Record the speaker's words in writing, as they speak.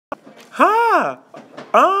Hi,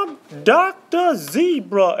 I'm Dr.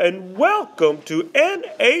 Zebra, and welcome to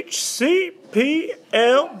NHCPL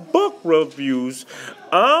Book Reviews.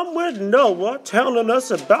 I'm with Noah telling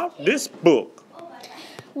us about this book.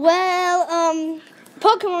 Well,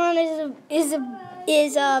 Pokemon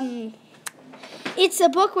it's a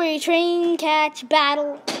book where you train, catch,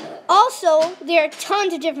 battle. Also, there are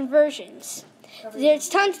tons of different versions. There's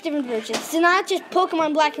tons of different versions. It's not just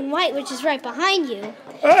Pokemon Black and White, which is right behind you.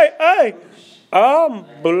 Hey, I'm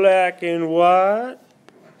black and white.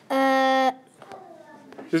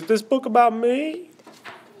 Is this book about me?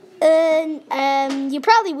 You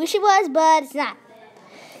probably wish it was, but it's not.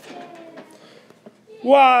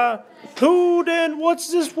 Why, who then? What's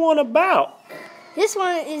this one about? This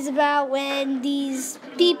one is about when these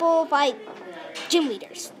people fight gym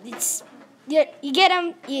leaders. You get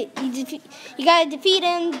them, you gotta defeat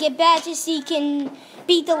them, get badges so you can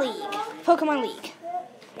beat the league, Pokemon League.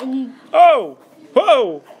 Oh,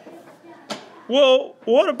 whoa. Well,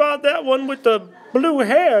 what about that one with the blue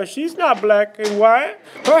hair? She's not black and white.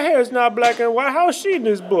 Her hair's not black and white. How is she in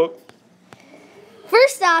this book?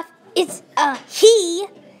 First off, it's a he.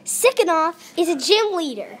 Second off, it's a gym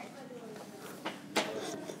leader.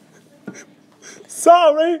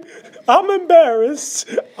 Sorry, I'm embarrassed.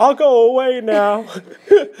 I'll go away now.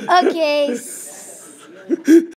 Okay.